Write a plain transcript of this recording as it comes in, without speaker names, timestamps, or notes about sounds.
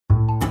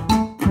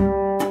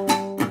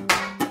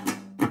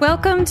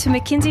Welcome to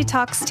McKinsey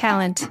Talks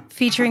Talent,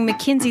 featuring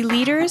McKinsey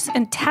leaders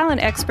and talent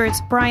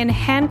experts Brian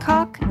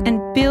Hancock and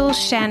Bill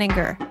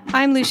Shaninger.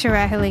 I'm Lucia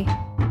Rahili.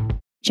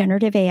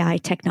 Generative AI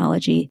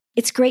technology,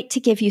 it's great to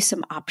give you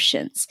some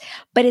options,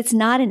 but it's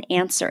not an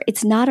answer.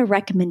 It's not a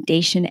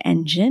recommendation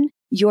engine.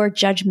 Your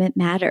judgment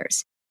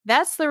matters.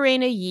 That's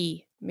Lorena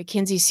Yee,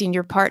 McKinsey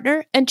Senior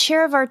Partner and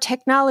Chair of our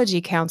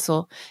Technology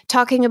Council,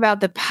 talking about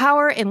the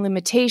power and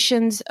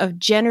limitations of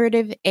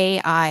generative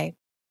AI.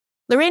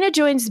 Lorena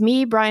joins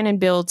me, Brian, and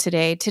Bill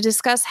today to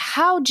discuss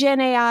how Gen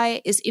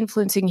AI is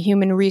influencing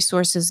human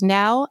resources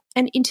now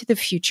and into the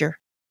future.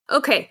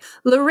 Okay,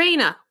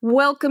 Lorena,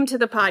 welcome to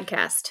the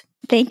podcast.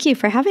 Thank you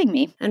for having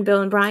me. And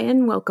Bill and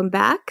Brian, welcome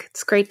back.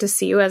 It's great to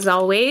see you as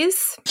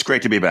always. It's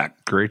great to be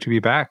back. Great to be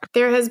back.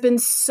 There has been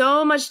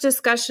so much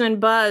discussion and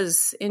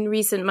buzz in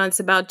recent months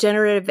about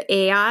generative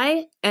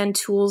AI and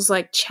tools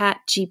like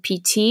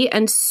ChatGPT,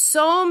 and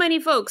so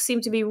many folks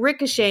seem to be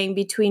ricocheting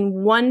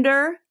between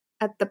wonder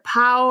at the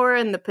power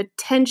and the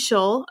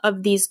potential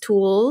of these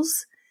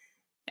tools,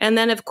 and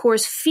then, of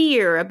course,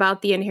 fear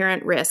about the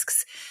inherent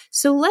risks.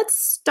 So let's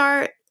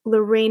start,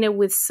 Lorena,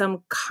 with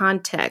some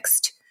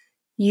context.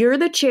 You're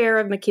the chair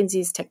of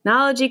McKinsey's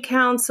Technology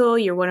Council.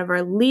 You're one of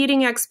our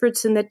leading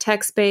experts in the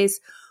tech space.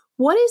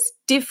 What is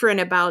different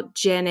about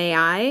Gen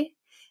AI,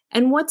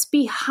 and what's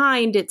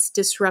behind its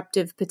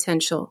disruptive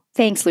potential?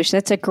 Thanks, Lucia.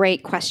 That's a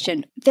great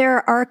question.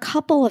 There are a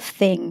couple of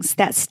things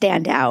that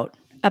stand out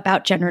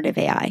about generative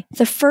AI.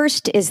 The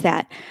first is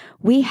that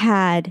we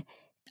had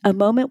a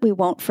moment we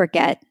won't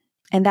forget,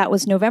 and that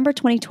was November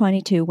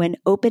 2022 when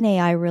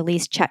OpenAI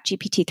released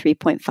ChatGPT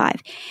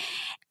 3.5.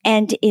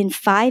 And in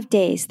 5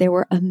 days, there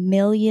were 1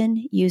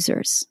 million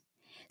users.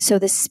 So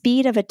the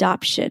speed of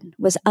adoption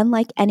was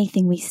unlike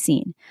anything we've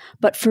seen.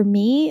 But for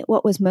me,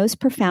 what was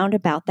most profound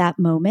about that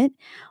moment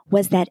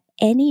was that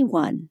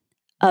anyone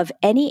of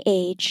any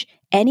age,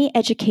 any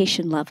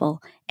education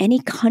level, any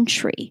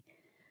country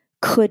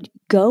could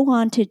go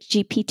on to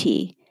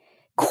GPT,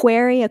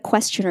 query a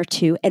question or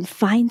two, and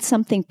find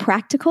something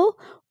practical,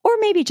 or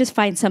maybe just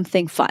find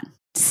something fun.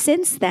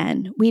 Since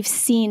then, we've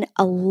seen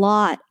a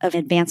lot of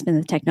advancement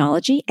in the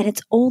technology, and it's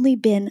only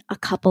been a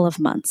couple of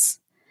months.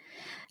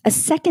 A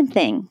second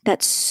thing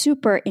that's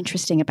super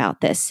interesting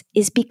about this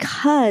is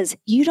because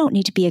you don't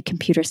need to be a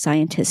computer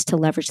scientist to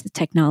leverage the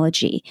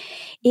technology.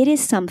 It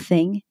is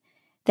something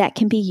that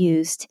can be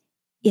used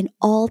in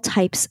all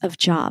types of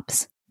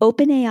jobs.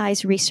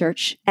 OpenAI's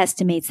research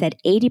estimates that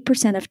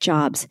 80% of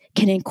jobs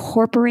can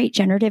incorporate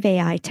generative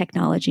AI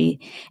technology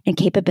and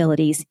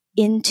capabilities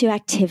into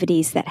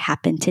activities that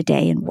happen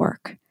today in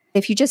work.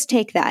 If you just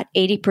take that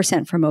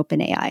 80% from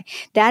OpenAI,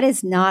 that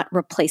is not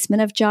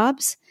replacement of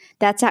jobs.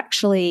 That's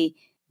actually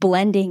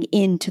blending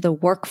into the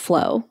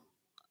workflow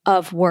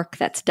of work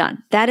that's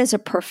done. That is a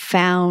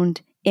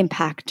profound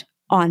impact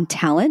on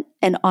talent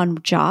and on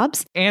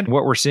jobs. And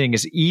what we're seeing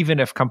is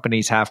even if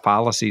companies have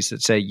policies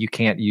that say you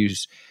can't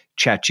use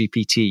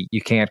ChatGPT,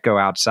 you can't go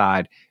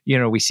outside,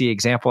 we see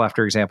example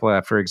after example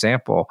after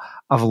example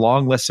of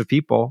long lists of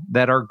people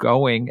that are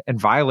going and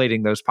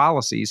violating those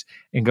policies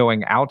and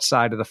going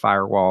outside of the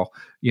firewall,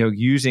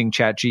 using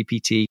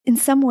ChatGPT. In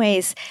some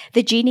ways,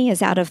 the genie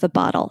is out of the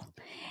bottle.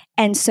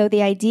 And so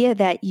the idea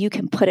that you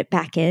can put it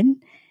back in,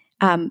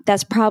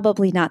 that's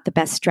probably not the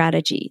best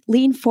strategy.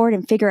 Lean forward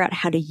and figure out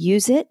how to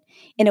use it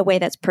in a way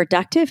that's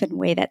productive, in a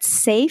way that's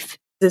safe.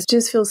 This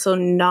just feels so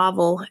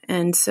novel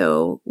and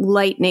so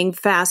lightning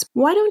fast.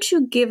 Why don't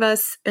you give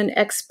us an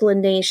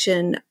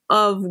explanation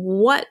of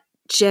what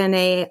Gen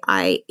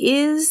AI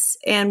is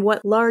and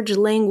what large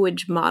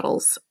language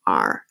models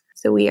are?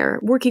 So we are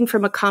working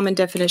from a common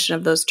definition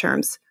of those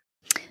terms.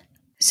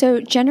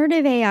 So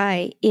generative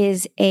AI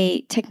is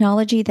a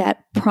technology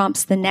that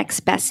prompts the next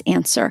best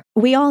answer.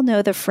 We all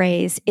know the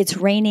phrase, it's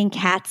raining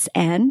cats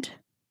and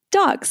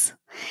dogs.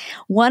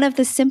 One of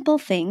the simple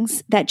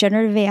things that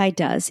generative AI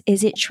does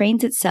is it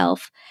trains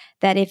itself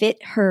that if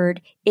it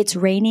heard it's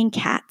raining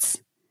cats,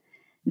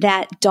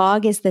 that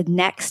dog is the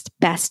next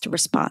best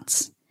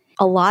response.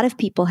 A lot of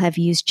people have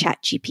used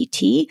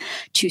ChatGPT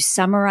to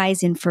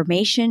summarize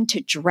information, to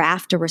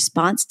draft a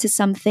response to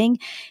something,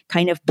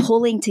 kind of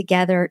pulling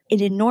together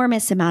an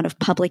enormous amount of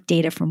public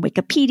data from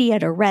Wikipedia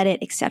to Reddit,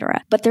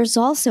 etc. But there's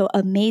also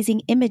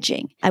amazing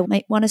imaging. I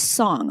might want a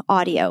song,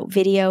 audio,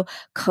 video,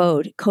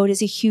 code. Code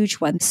is a huge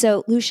one.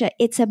 So, Lucia,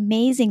 it's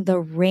amazing the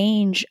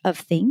range of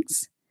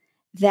things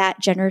that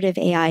generative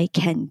AI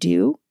can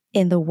do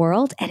in the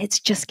world, and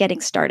it's just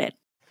getting started.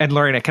 And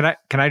Lorena,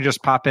 can I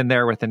just pop in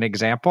there with an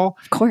example?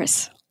 Of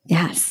course.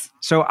 Yes.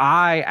 So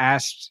I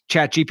asked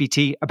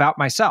ChatGPT about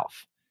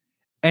myself,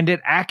 and it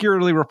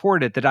accurately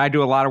reported that I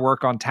do a lot of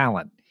work on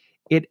talent.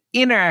 It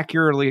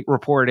inaccurately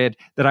reported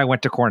that I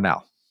went to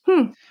Cornell.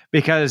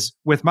 Because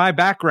with my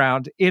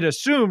background, it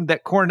assumed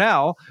that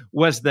Cornell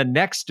was the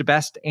next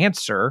best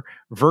answer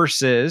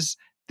versus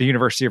the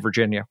University of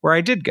Virginia, where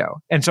I did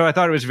go. And so I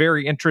thought it was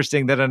very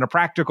interesting that in a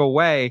practical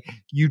way,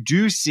 you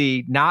do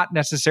see not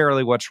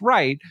necessarily what's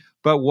right,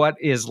 but what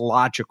is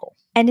logical.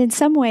 And in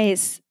some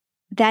ways,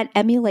 that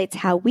emulates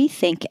how we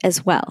think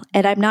as well.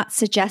 And I'm not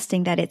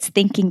suggesting that it's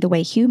thinking the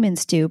way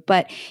humans do,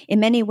 but in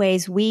many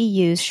ways, we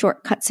use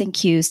shortcuts and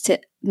cues to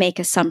make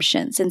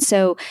assumptions. And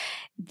so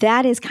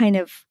that is kind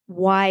of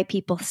why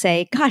people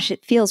say, gosh,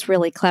 it feels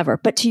really clever.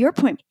 But to your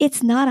point,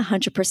 it's not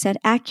 100%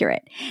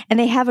 accurate. And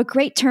they have a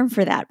great term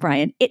for that,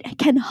 Brian. It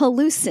can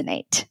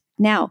hallucinate.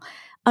 Now,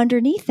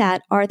 underneath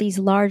that are these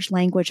large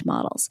language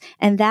models.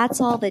 And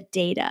that's all the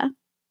data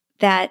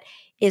that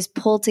is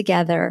pulled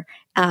together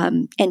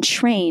and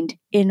trained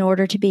in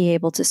order to be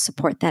able to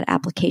support that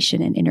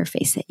application and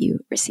interface that you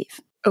receive.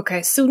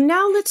 Okay, so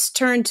now let's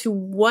turn to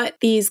what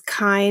these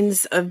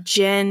kinds of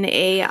Gen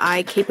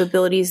AI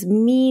capabilities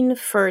mean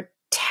for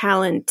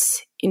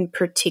talent in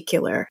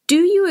particular. Do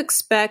you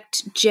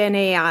expect Gen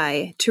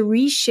AI to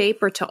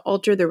reshape or to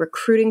alter the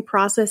recruiting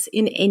process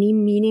in any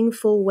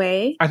meaningful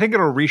way? I think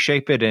it'll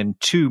reshape it in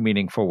two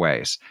meaningful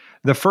ways.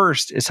 The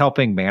first is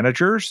helping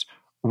managers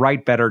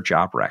write better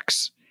job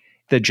recs.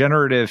 The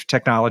generative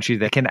technology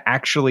that can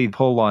actually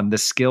pull on the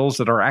skills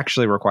that are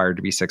actually required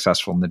to be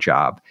successful in the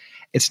job.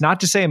 It's not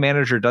to say a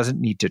manager doesn't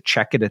need to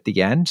check it at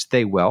the end.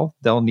 They will.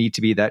 They'll need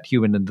to be that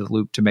human in the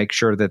loop to make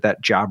sure that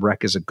that job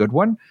rec is a good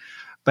one.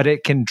 But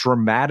it can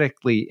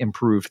dramatically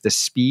improve the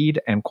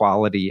speed and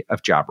quality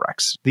of job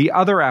recs. The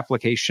other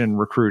application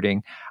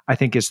recruiting, I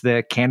think, is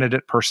the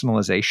candidate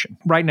personalization.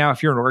 Right now,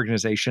 if you're an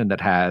organization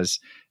that has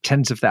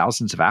tens of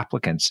thousands of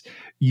applicants,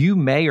 you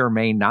may or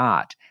may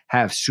not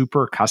have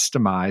super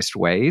customized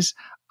ways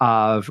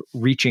of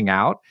reaching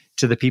out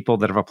to the people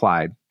that have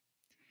applied.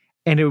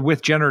 And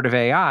with generative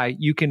AI,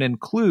 you can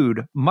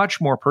include much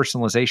more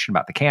personalization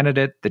about the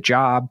candidate, the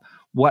job,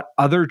 what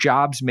other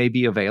jobs may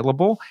be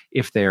available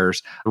if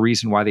there's a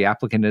reason why the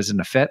applicant isn't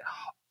a fit.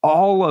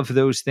 All of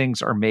those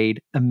things are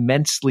made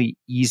immensely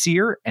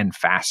easier and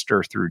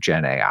faster through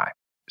Gen AI.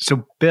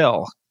 So,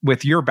 Bill,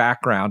 with your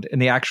background in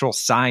the actual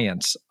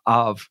science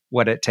of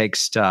what it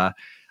takes to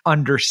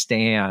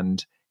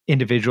understand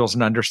individuals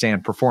and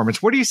understand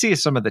performance, what do you see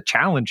as some of the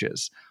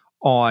challenges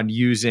on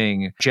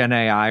using Gen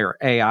AI or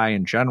AI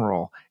in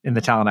general in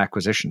the talent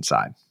acquisition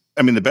side?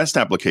 I mean, the best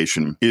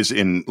application is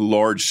in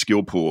large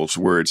skill pools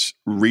where it's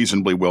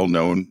reasonably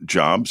well-known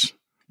jobs.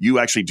 You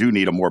actually do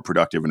need a more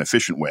productive and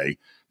efficient way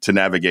to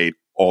navigate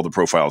all the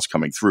profiles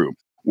coming through.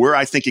 Where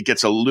I think it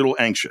gets a little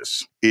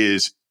anxious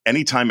is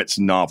anytime it's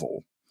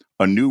novel,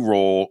 a new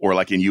role, or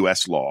like in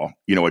US law,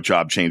 a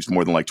job changed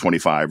more than like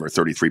 25 or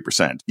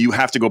 33%. You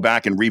have to go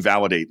back and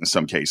revalidate in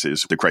some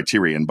cases the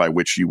criterion by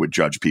which you would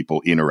judge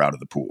people in or out of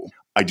the pool.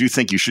 I do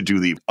think you should do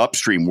the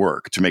upstream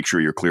work to make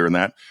sure you're clear on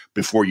that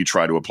before you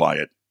try to apply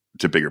it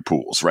to bigger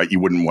pools, right?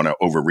 You wouldn't want to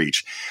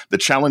overreach. The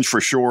challenge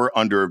for sure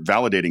under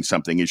validating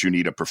something is you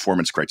need a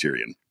performance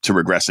criterion to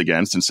regress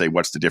against and say,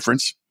 what's the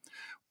difference?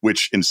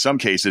 Which in some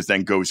cases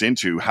then goes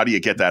into how do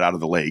you get that out of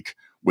the lake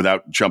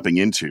without jumping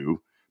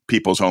into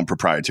people's own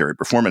proprietary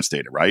performance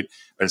data, right?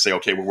 And say,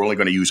 okay, well, we're only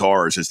going to use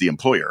ours as the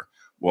employer.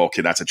 Well,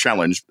 okay, that's a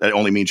challenge. That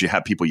only means you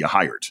have people you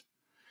hired.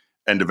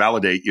 And to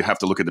validate, you have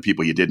to look at the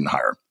people you didn't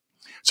hire.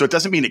 So it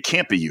doesn't mean it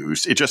can't be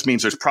used. It just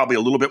means there's probably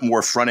a little bit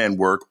more front-end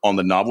work on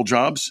the novel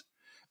jobs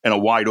and a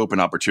wide open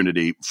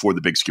opportunity for the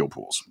big skill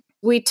pools.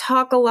 We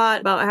talk a lot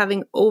about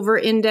having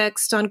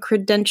over-indexed on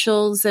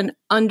credentials and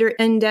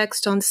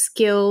under-indexed on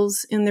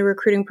skills in the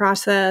recruiting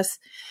process.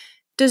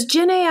 Does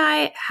Gen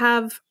AI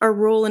have a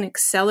role in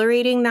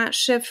accelerating that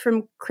shift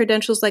from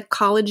credentials like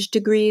college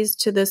degrees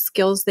to the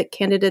skills that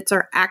candidates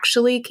are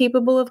actually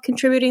capable of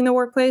contributing in the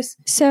workplace?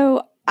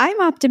 So I'm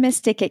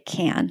optimistic it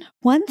can.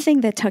 One thing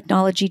that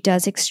technology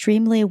does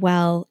extremely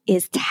well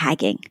is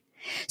tagging.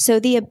 So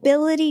the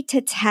ability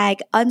to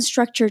tag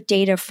unstructured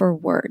data for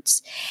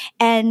words.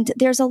 And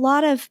there's a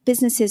lot of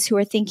businesses who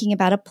are thinking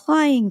about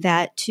applying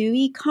that to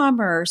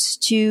e-commerce,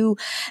 to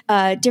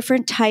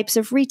different types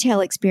of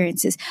retail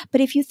experiences.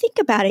 But if you think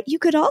about it, you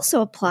could also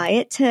apply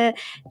it to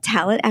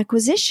talent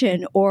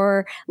acquisition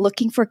or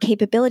looking for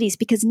capabilities,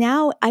 because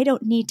now I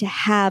don't need to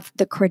have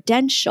the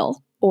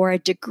credential or a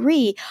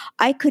degree.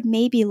 I could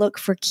maybe look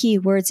for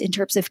keywords in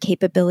terms of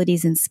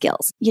capabilities and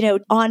skills.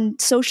 On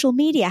social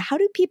media, how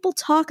do people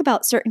talk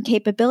about certain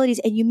capabilities?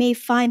 And you may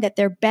find that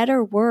they're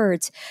better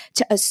words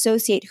to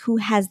associate who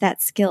has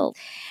that skill.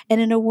 And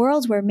in a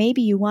world where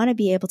maybe you want to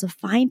be able to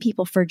find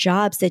people for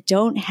jobs that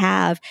don't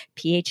have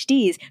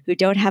PhDs, who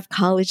don't have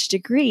college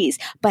degrees,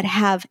 but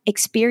have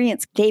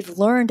experience, they've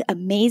learned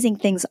amazing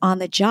things on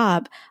the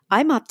job,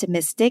 I'm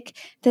optimistic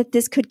that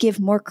this could give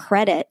more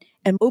credit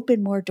and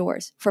open more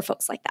doors for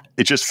folks like that.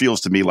 It just feels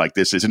to me like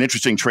this is an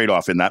interesting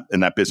trade-off in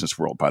that business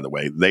world, by the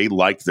way. They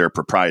like their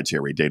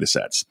proprietary data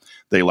sets.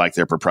 They like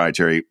their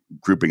proprietary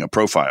grouping of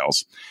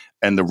profiles.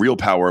 And the real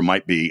power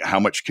might be how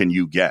much can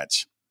you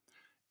get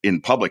in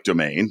public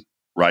domain,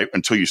 right?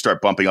 Until you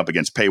start bumping up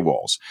against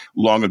paywalls.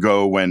 Long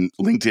ago when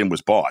LinkedIn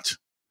was bought,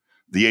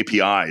 the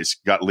APIs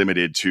got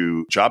limited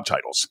to job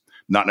titles,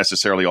 not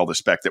necessarily all the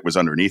spec that was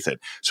underneath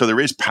it. So there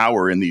is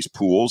power in these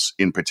pools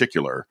in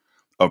particular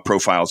of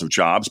profiles of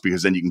jobs,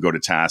 because then you can go to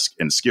task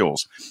and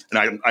skills.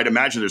 And I'd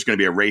imagine there's going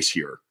to be a race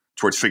here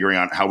towards figuring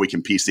out how we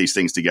can piece these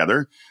things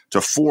together to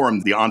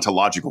form the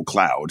ontological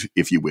cloud,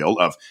 if you will,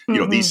 of,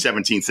 these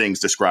 17 things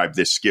describe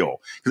this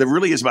skill. Because it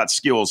really is about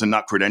skills and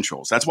not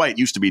credentials. That's why it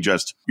used to be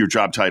just your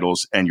job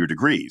titles and your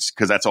degrees,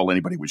 because that's all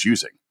anybody was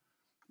using.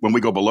 When we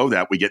go below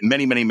that, we get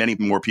many, many, many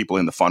more people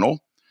in the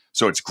funnel.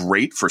 So it's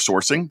great for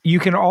sourcing. You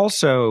can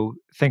also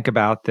think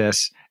about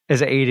this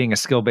as aiding a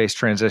skill-based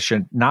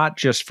transition, not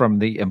just from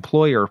the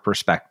employer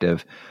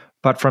perspective,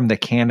 but from the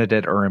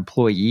candidate or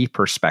employee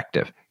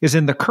perspective. Is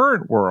in the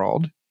current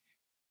world,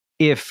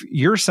 if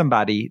you're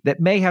somebody that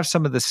may have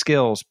some of the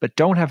skills, but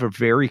don't have a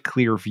very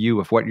clear view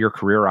of what your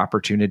career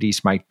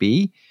opportunities might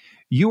be,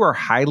 you are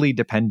highly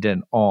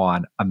dependent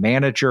on a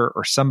manager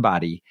or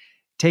somebody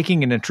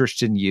taking an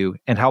interest in you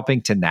and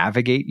helping to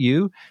navigate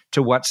you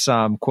to what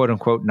some quote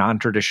unquote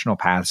non-traditional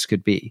paths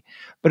could be.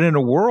 But in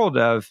a world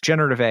of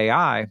generative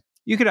AI,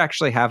 you could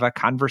actually have a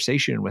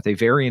conversation with a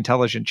very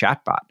intelligent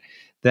chatbot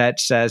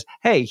that says,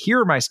 hey, here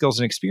are my skills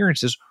and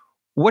experiences.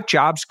 What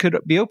jobs could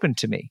be open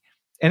to me?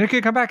 And it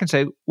could come back and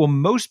say, well,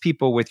 most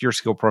people with your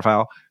skill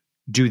profile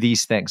do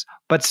these things,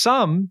 but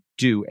some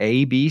do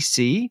A, B,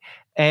 C,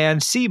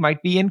 and C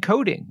might be in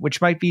coding,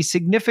 which might be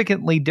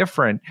significantly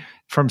different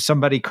from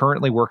somebody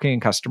currently working in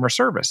customer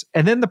service.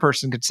 And then the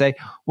person could say,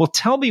 well,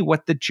 tell me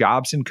what the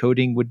jobs in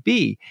coding would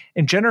be.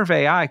 And generative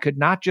AI could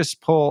not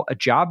just pull a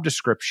job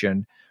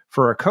description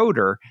for a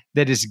coder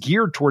that is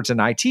geared towards an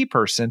IT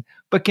person,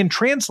 but can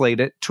translate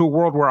it to a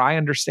world where I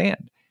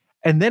understand.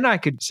 And then I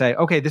could say,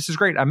 okay, this is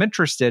great. I'm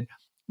interested.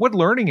 What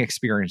learning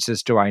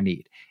experiences do I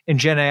need? And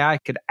Gen AI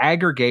could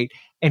aggregate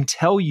and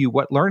tell you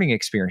what learning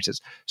experiences.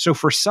 So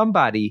for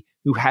somebody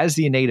who has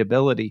the innate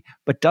ability,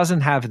 but doesn't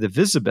have the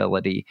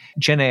visibility,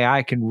 Gen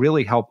AI can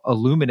really help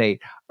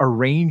illuminate a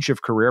range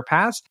of career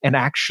paths and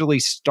actually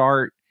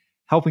start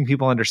helping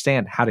people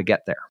understand how to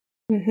get there.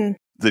 Mm-hmm.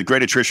 The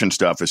great attrition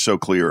stuff is so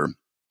clear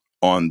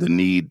on the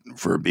need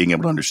for being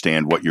able to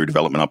understand what your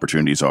development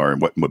opportunities are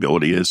and what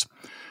mobility is,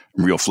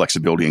 real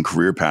flexibility and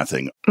career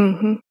pathing.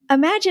 Mm-hmm.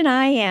 Imagine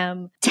I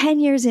am 10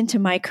 years into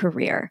my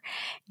career.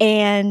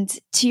 And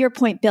to your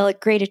point, Bill, at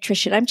great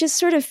attrition, I'm just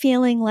sort of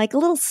feeling like a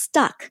little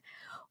stuck.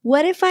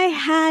 What if I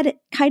had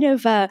kind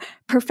of a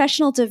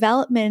professional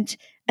development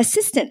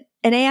assistant,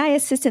 an AI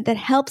assistant that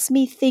helps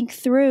me think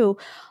through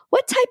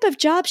what type of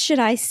jobs should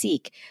I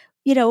seek?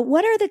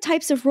 What are the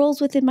types of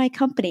roles within my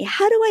company?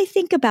 How do I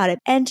think about it?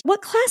 And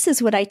what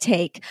classes would I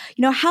take?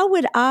 How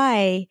would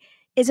I,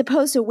 as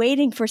opposed to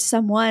waiting for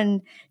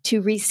someone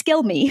to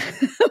reskill me,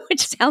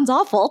 which sounds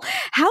awful,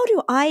 how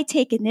do I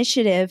take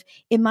initiative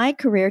in my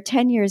career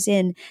 10 years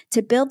in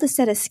to build a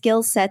set of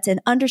skill sets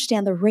and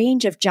understand the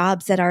range of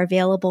jobs that are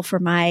available for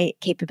my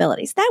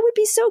capabilities? That would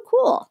be so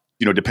cool.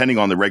 Depending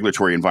on the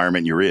regulatory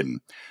environment you're in,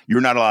 you're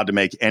not allowed to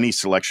make any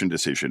selection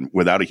decision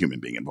without a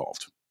human being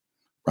involved.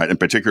 Right. And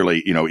particularly,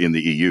 in the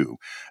EU.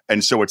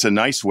 And so it's a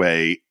nice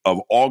way of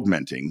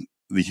augmenting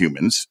the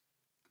humans,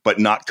 but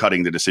not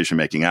cutting the decision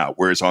making out.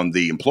 Whereas on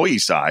the employee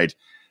side,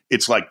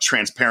 it's like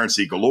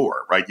transparency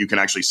galore, right? You can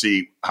actually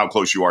see how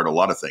close you are to a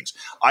lot of things.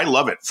 I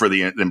love it for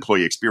the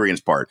employee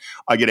experience part.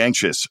 I get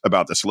anxious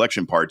about the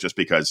selection part just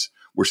because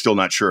we're still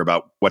not sure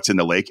about what's in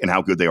the lake and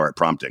how good they are at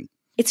prompting.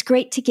 It's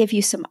great to give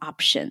you some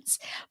options,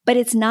 but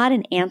it's not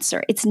an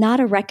answer. It's not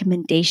a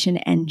recommendation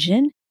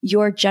engine.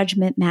 Your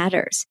judgment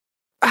matters.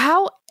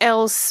 How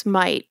else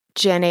might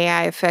Gen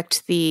AI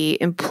affect the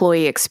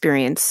employee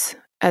experience,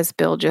 as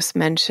Bill just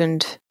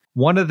mentioned?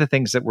 One of the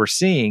things that we're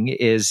seeing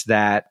is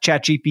that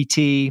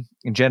ChatGPT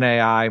and Gen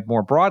AI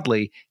more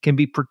broadly can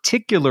be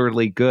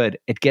particularly good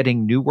at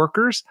getting new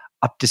workers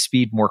up to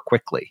speed more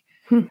quickly.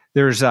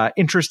 There's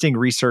interesting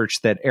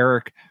research that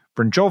Eric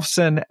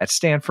Brynjolfsson at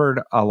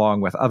Stanford, along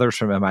with others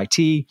from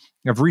MIT,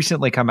 have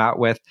recently come out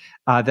with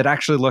that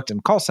actually looked in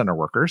call center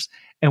workers.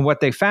 And what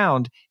they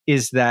found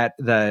is that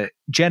the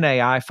Gen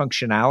AI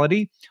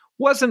functionality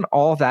wasn't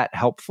all that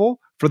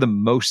helpful for the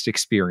most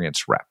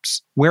experienced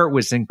reps. Where it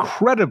was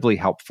incredibly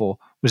helpful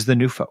was the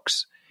new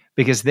folks,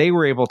 because they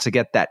were able to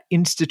get that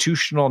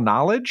institutional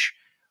knowledge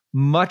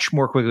much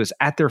more quickly. It was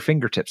at their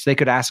fingertips. They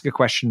could ask a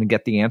question and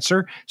get the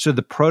answer. So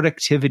the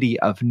productivity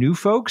of new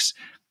folks,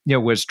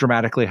 was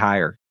dramatically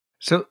higher.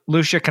 So,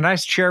 Lucia, can I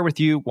share with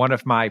you one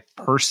of my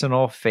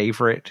personal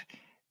favorite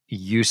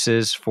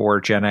uses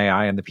for Gen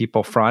AI and the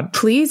people front?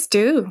 Please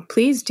do.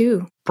 Please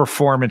do.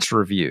 Performance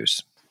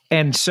reviews.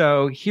 And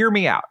so hear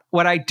me out.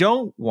 What I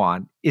don't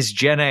want is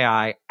Gen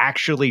AI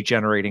actually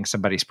generating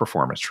somebody's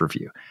performance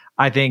review.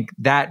 I think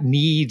that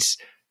needs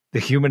the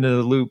human in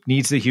the loop,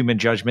 needs the human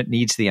judgment,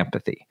 needs the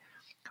empathy.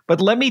 But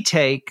let me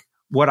take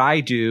what I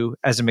do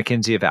as a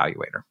McKinsey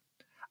evaluator.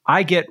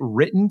 I get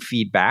written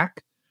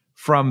feedback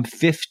from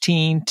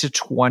 15 to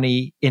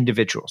 20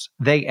 individuals.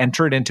 They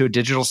enter it into a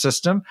digital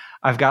system.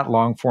 I've got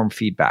long form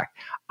feedback.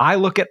 I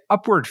look at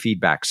upward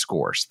feedback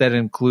scores that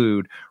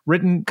include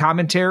written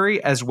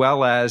commentary as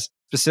well as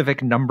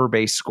specific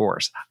number-based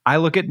scores. I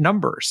look at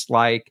numbers,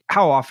 like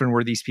how often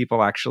were these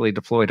people actually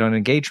deployed on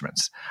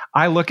engagements?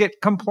 I look at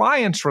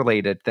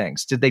compliance-related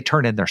things. Did they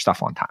turn in their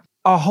stuff on time?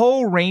 A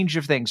whole range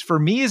of things. For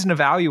me as an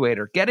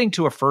evaluator, getting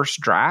to a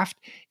first draft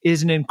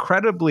is an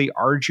incredibly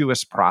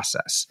arduous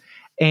process.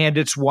 And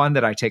it's one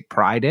that I take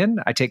pride in.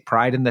 I take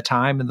pride in the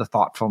time and the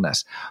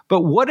thoughtfulness.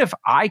 But what if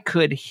I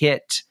could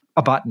hit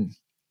a button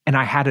and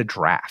I had a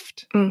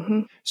draft? Mm-hmm.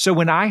 So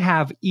when I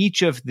have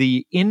each of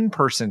the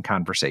in-person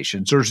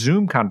conversations or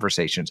Zoom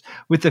conversations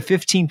with the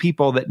 15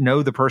 people that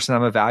know the person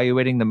I'm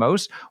evaluating the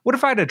most, what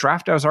if I had a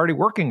draft I was already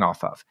working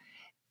off of?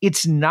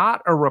 It's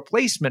not a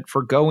replacement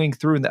for going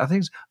through the other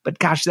things, but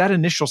gosh, that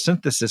initial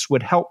synthesis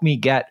would help me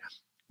get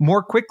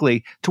more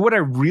quickly to what I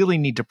really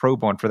need to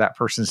probe on for that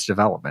person's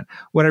development,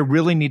 what I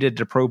really needed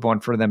to probe on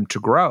for them to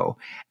grow.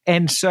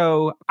 And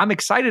so I'm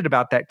excited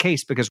about that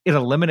case because it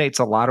eliminates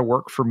a lot of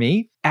work for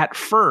me. At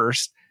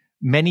first,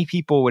 many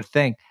people would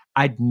think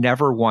I'd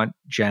never want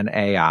Gen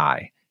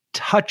AI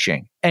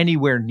touching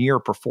anywhere near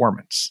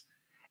performance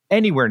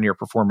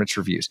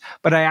reviews.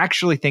 But I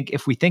actually think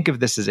if we think of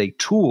this as a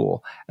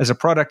tool, as a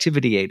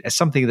productivity aid, as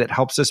something that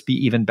helps us be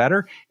even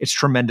better, it's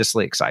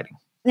tremendously exciting.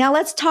 Now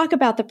let's talk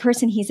about the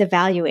person he's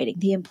evaluating,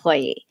 the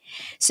employee.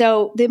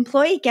 So the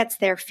employee gets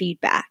their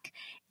feedback,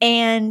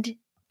 and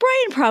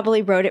Brian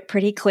probably wrote it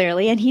pretty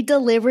clearly and he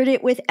delivered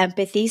it with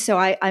empathy. So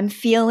I'm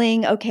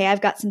feeling, okay,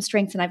 I've got some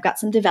strengths and I've got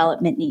some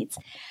development needs.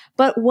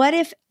 But what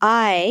if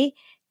I,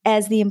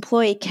 as the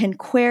employee, can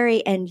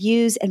query and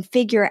use and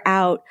figure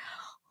out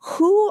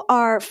who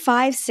are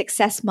 5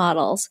 success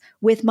models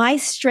with my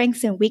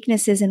strengths and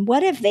weaknesses, and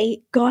what have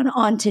they gone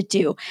on to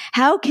do?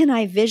 How can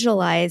I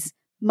visualize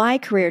my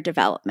career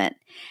development?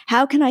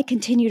 How can I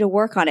continue to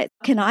work on it?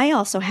 Can I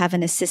also have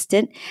an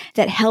assistant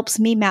that helps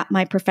me map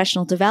my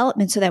professional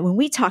development so that when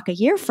we talk a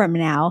year from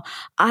now,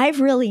 I've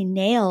really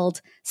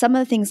nailed some of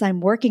the things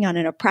I'm working on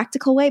in a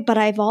practical way, but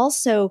I've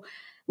also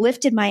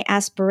lifted my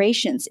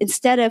aspirations.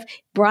 Instead of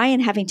Brian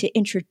having to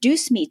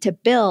introduce me to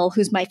Bill,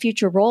 who's my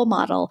future role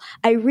model,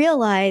 I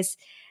realize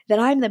that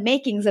I'm the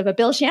makings of a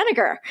Bill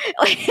Shanager.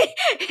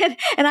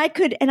 and I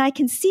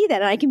can see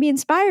that and I can be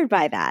inspired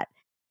by that.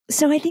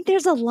 So I think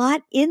there's a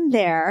lot in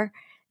there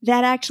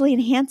that actually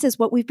enhances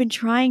what we've been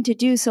trying to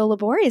do so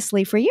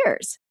laboriously for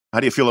years. How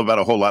do you feel about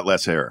a whole lot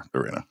less hair,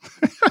 Irina?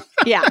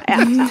 Yeah.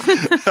 I'm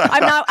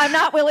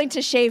not willing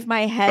to shave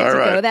my head to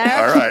go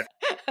there. All right.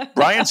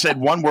 Brian said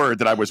one word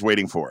that I was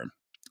waiting for,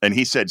 and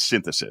he said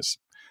synthesis.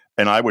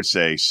 And I would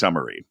say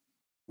summary.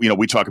 You know,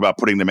 we talk about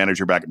putting the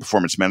manager back in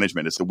performance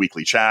management. It's the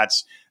weekly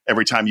chats.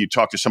 Every time you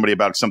talk to somebody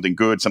about something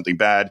good, something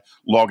bad,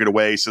 log it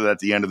away so that at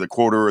the end of the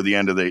quarter or the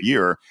end of the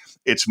year,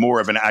 it's more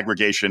of an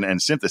aggregation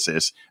and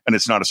synthesis, and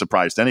it's not a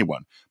surprise to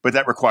anyone. But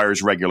that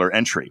requires regular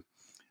entry.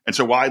 And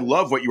so while I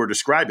love what you were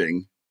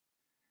describing,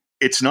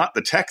 it's not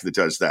the tech that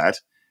does that.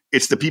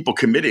 It's the people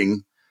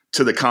committing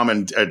to the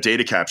common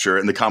data capture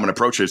and the common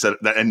approaches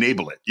that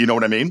enable it. You know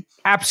what I mean?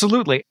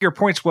 Absolutely. Your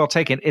point's well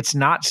taken. It's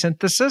not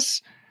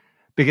synthesis,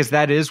 because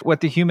that is what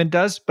the human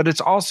does, but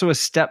it's also a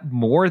step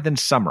more than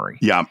summary.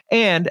 Yeah.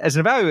 And as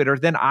an evaluator,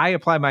 then I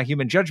apply my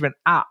human judgment.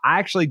 I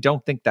actually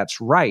don't think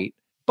that's right,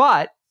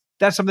 but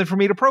that's something for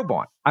me to probe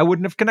on. I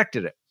wouldn't have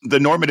connected it. The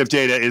normative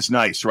data is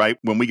nice, right?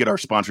 When we get our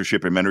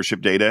sponsorship and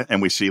mentorship data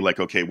and we see like,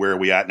 okay, where are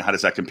we at and how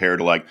does that compare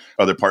to like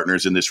other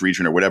partners in this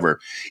region or whatever?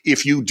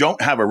 If you don't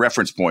have a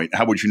reference point,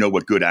 how would you know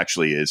what good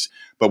actually is?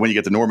 But when you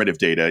get the normative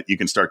data, you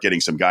can start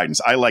getting some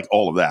guidance. I like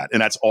all of that. And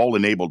that's all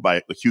enabled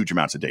by huge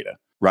amounts of data,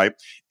 right?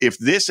 If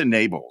this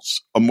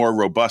enables a more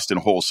robust and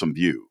wholesome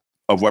view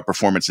of what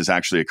performance is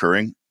actually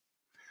occurring,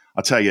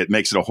 I'll tell you, it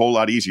makes it a whole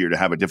lot easier to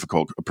have a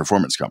difficult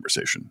performance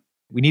conversation.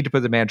 We need to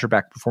put the manager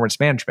back in performance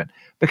management,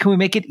 but can we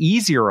make it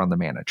easier on the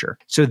manager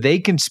so they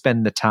can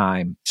spend the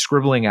time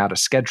scribbling out a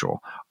schedule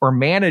or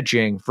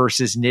managing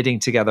versus knitting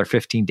together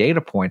 15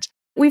 data points?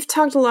 We've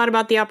talked a lot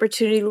about the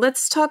opportunity.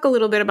 Let's talk a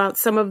little bit about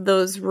some of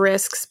those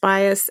risks,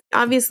 bias.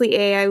 Obviously,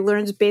 AI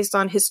learns based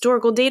on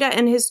historical data,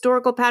 and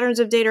historical patterns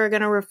of data are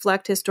going to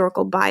reflect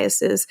historical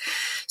biases.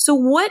 So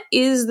what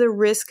is the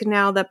risk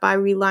now that by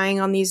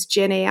relying on these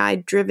Gen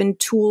AI-driven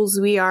tools,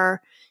 we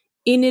are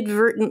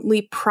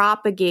inadvertently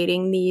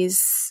propagating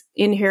these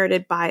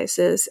inherited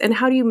biases? And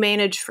how do you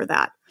manage for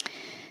that?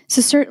 So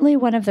certainly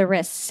one of the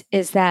risks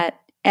is that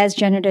as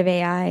generative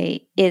AI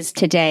is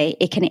today,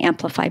 it can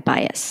amplify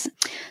bias.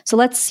 So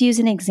let's use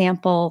an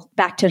example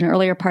back to an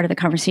earlier part of the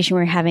conversation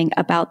we were having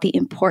about the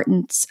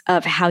importance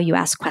of how you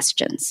ask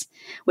questions,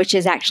 which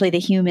is actually the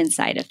human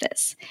side of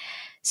this.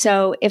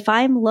 So if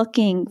I'm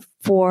looking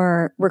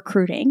for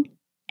recruiting,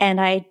 and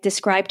I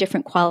describe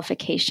different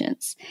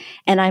qualifications,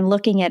 and I'm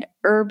looking at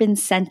urban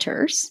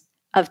centers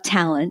of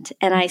talent,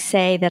 and I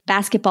say that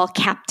basketball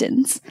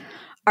captains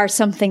are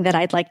something that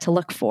I'd like to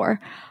look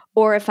for.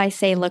 Or if I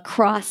say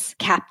lacrosse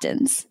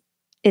captains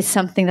is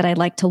something that I'd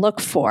like to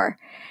look for.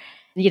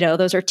 You know,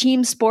 those are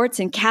team sports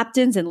and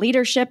captains and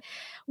leadership.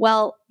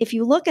 Well, if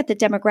you look at the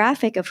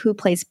demographic of who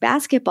plays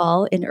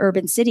basketball in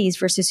urban cities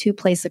versus who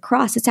plays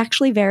lacrosse, it's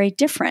actually very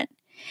different.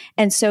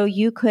 And so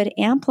you could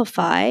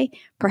amplify,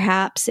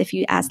 perhaps if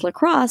you ask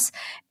lacrosse,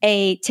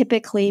 a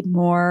typically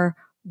more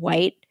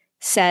white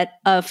set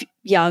of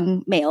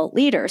young male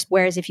leaders.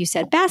 Whereas if you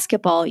said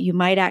basketball, you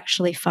might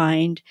actually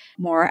find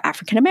more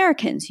African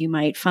Americans. You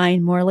might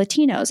find more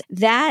Latinos.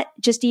 That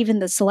just even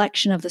the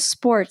selection of the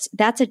sports,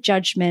 that's a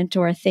judgment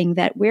or a thing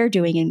that we're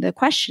doing in the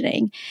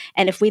questioning.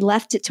 And if we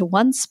left it to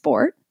one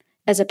sport,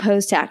 as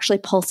opposed to actually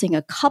pulsing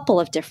a couple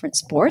of different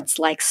sports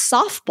like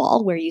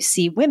softball, where you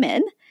see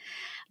women,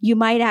 you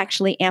might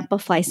actually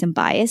amplify some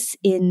bias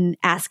in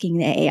asking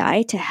the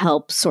AI to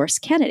help source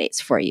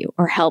candidates for you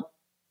or help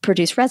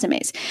produce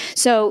resumes.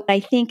 So I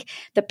think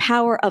the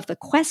power of the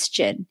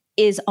question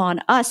is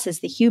on us as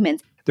the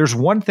humans. There's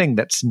one thing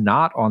that's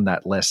not on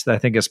that list that I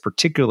think is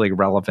particularly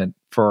relevant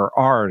for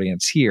our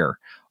audience here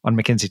on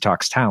McKinsey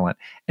Talks Talent,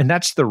 and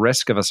that's the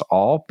risk of us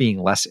all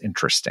being less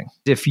interesting.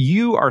 If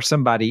you are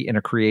somebody in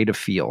a creative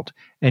field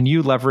and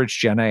you leverage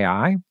Gen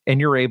AI and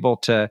you're able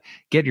to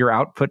get your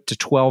output to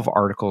 12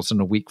 articles in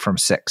a week from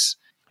 6,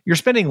 you're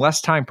spending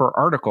less time per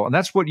article, and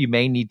that's what you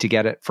may need to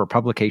get it for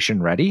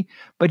publication ready,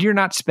 but you're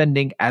not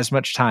spending as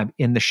much time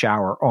in the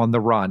shower, on the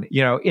run,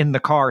 in the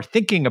car,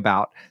 thinking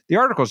about the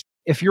articles.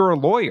 If you're a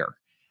lawyer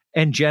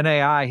and Gen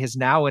AI has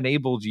now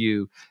enabled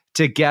you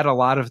to get a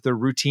lot of the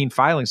routine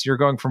filings, you're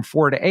going from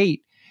 4 to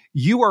 8,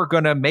 you are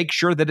going to make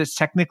sure that it's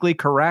technically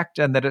correct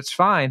and that it's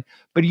fine,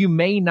 but you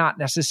may not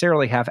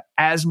necessarily have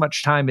as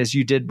much time as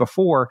you did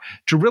before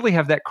to really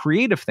have that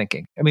creative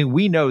thinking. I mean,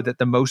 we know that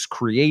the most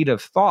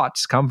creative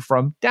thoughts come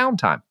from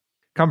downtime,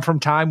 come from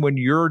time when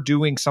you're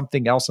doing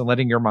something else and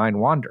letting your mind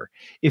wander.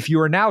 If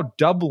you are now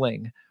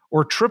doubling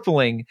or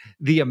tripling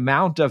the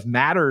amount of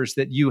matters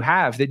that you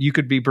have that you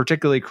could be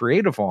particularly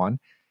creative on,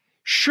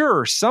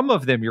 sure, some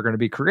of them you're going to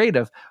be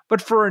creative,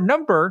 but for a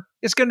number,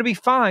 it's going to be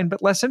fine,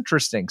 but less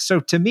interesting.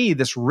 So to me,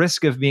 this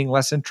risk of being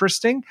less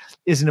interesting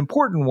is an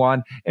important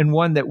one, and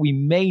one that we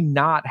may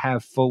not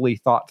have fully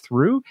thought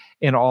through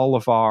in all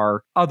of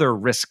our other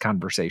risk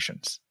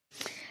conversations.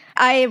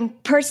 I am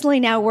personally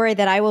now worried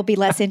that I will be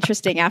less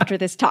interesting after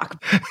this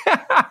talk.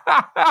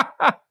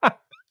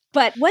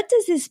 But what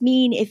does this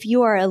mean if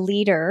you are a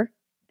leader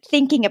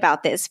thinking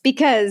about this?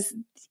 Because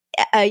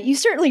you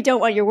certainly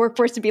don't want your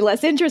workforce to be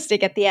less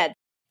interesting at the end.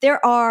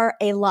 There are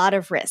a lot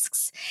of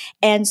risks.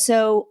 And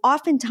so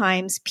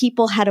oftentimes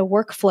people had a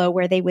workflow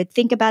where they would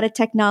think about a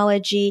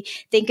technology,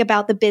 think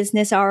about the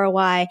business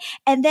ROI,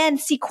 and then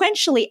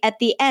sequentially at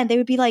the end, they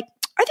would be like,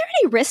 are there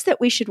any risks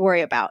that we should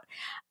worry about?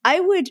 I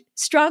would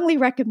strongly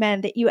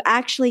recommend that you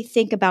actually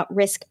think about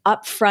risk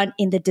upfront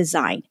in the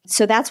design.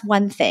 So that's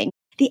one thing.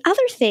 The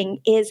other thing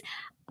is,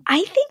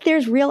 I think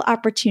there's real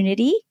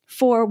opportunity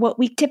for what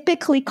we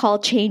typically call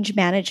change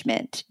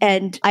management.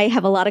 And I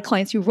have a lot of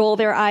clients who roll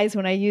their eyes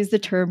when I use the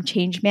term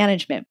change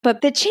management.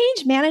 But the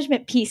change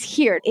management piece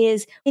here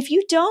is, if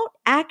you don't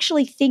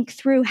actually think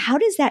through, how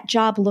does that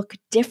job look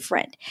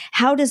different?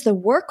 How does the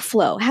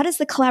workflow, how does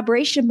the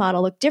collaboration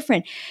model look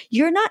different?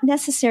 You're not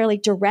necessarily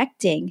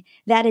directing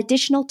that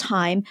additional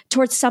time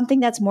towards something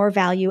that's more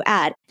value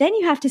add. Then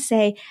you have to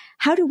say,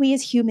 how do we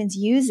as humans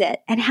use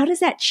it? And how does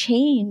that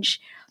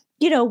change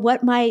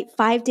what my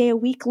 5-day a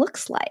week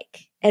looks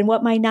like and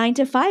what my 9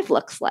 to 5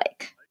 looks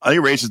like? I think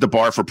it raises the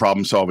bar for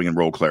problem solving and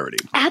role clarity.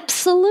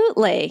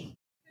 Absolutely.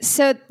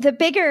 So the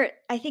bigger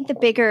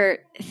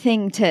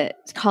thing to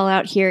call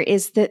out here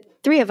is that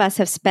 3 of us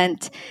have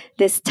spent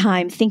this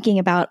time thinking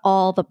about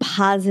all the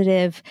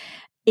positive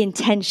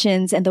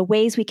intentions and the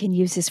ways we can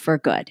use this for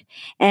good.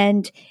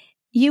 And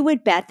you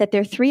would bet that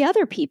there are 3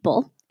 other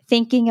people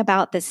thinking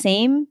about the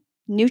same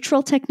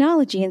neutral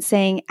technology and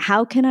saying,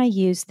 how can I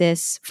use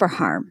this for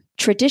harm?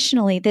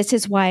 Traditionally, this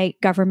is why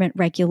government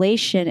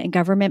regulation and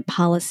government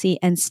policy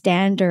and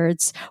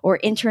standards or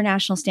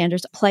international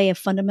standards play a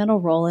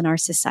fundamental role in our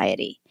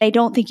society. I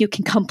don't think you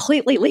can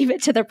completely leave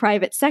it to the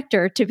private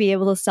sector to be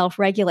able to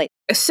self-regulate.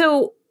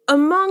 So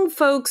among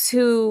folks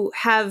who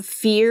have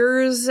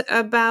fears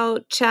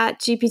about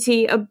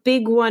ChatGPT, a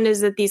big one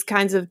is that these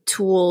kinds of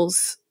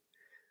tools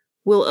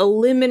will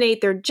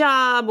eliminate their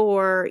job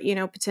or,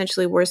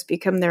 potentially worse,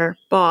 become their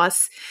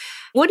boss.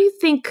 What do you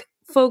think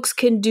folks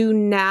can do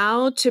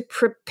now to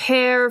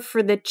prepare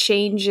for the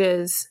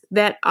changes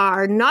that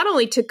are not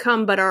only to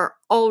come, but are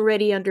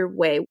already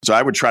underway? So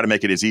I would try to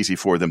make it as easy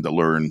for them to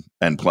learn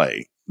and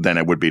play than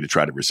it would be to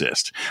try to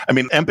resist. I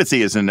mean,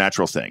 empathy is a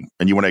natural thing,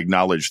 and you want to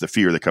acknowledge the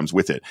fear that comes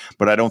with it,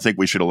 but I don't think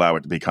we should allow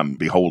it to become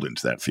beholden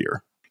to that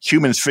fear.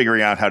 Humans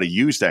figuring out how to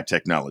use that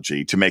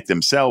technology to make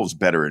themselves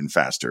better and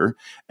faster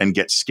and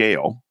get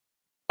scale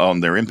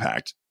on their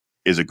impact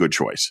is a good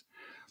choice.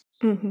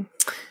 Mm-hmm.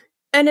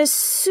 And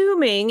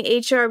assuming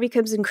HR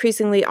becomes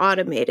increasingly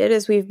automated,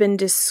 as we've been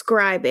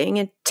describing,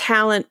 and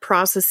talent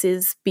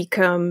processes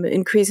become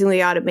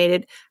increasingly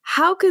automated,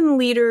 how can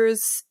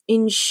leaders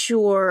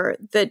ensure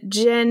that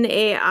Gen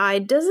AI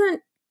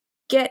doesn't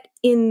get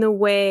in the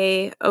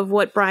way of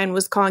what Brian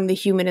was calling the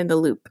human in the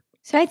loop?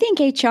 So I think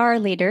HR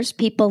leaders,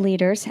 people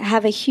leaders,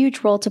 have a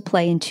huge role to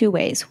play in 2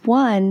 ways.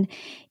 One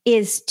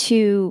is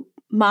to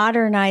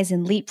modernize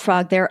and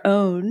leapfrog their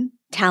own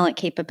talent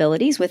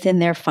capabilities within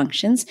their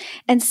functions.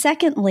 And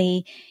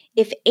secondly,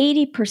 if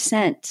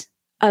 80%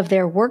 of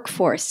their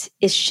workforce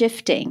is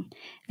shifting,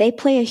 they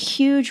play a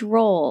huge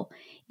role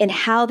in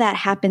how that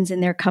happens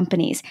in their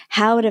companies,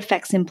 how it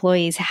affects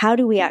employees. How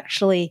do we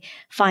actually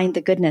find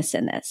the goodness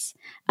in this?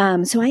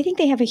 So I think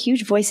they have a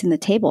huge voice in the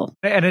table.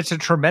 And it's a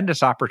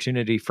tremendous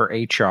opportunity for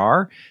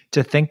HR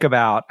to think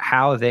about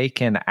how they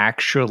can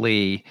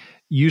actually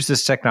use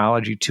this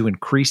technology to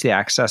increase the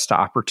access to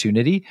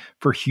opportunity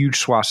for huge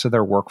swaths of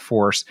their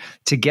workforce,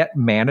 to get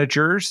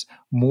managers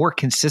more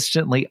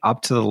consistently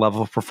up to the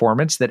level of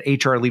performance that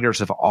HR leaders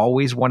have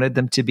always wanted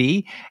them to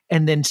be,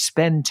 and then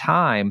spend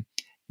time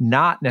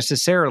not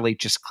necessarily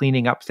just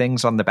cleaning up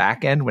things on the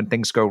back end when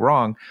things go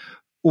wrong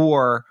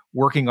or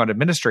working on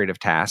administrative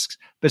tasks,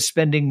 but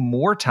spending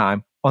more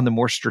time on the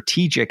more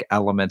strategic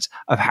elements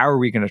of how are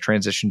we going to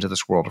transition to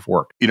this world of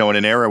work. You know, in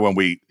an era when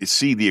we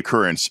see the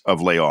occurrence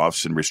of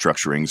layoffs and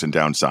restructurings and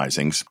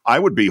downsizings, I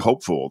would be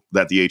hopeful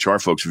that the HR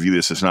folks view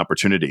this as an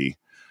opportunity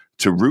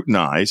to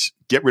routinize,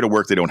 get rid of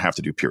work they don't have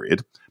to do,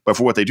 period. But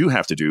for what they do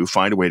have to do,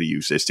 find a way to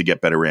use this to get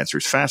better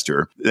answers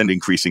faster and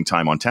increasing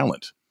time on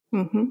talent.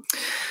 Mm-hmm.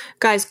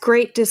 Guys,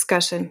 great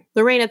discussion.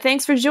 Lorena,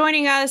 thanks for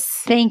joining us.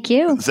 Thank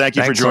you. Thank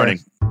you for joining.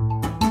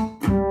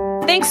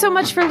 Thanks so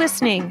much for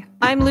listening.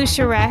 I'm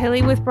Lucia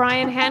Rahilly with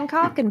Brian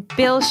Hancock and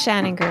Bill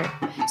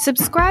Shaninger.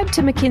 Subscribe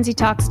to McKinsey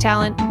Talks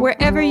Talent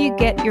wherever you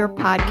get your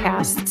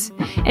podcasts.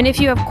 And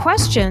if you have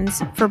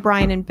questions for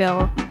Brian and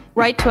Bill,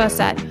 write to us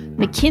at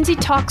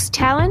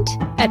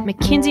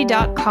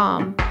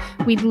mckinseytalkstalent@mckinsey.com.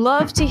 We'd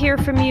love to hear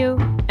from you,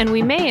 and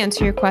we may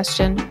answer your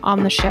question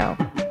on the show.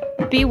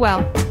 Be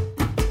well.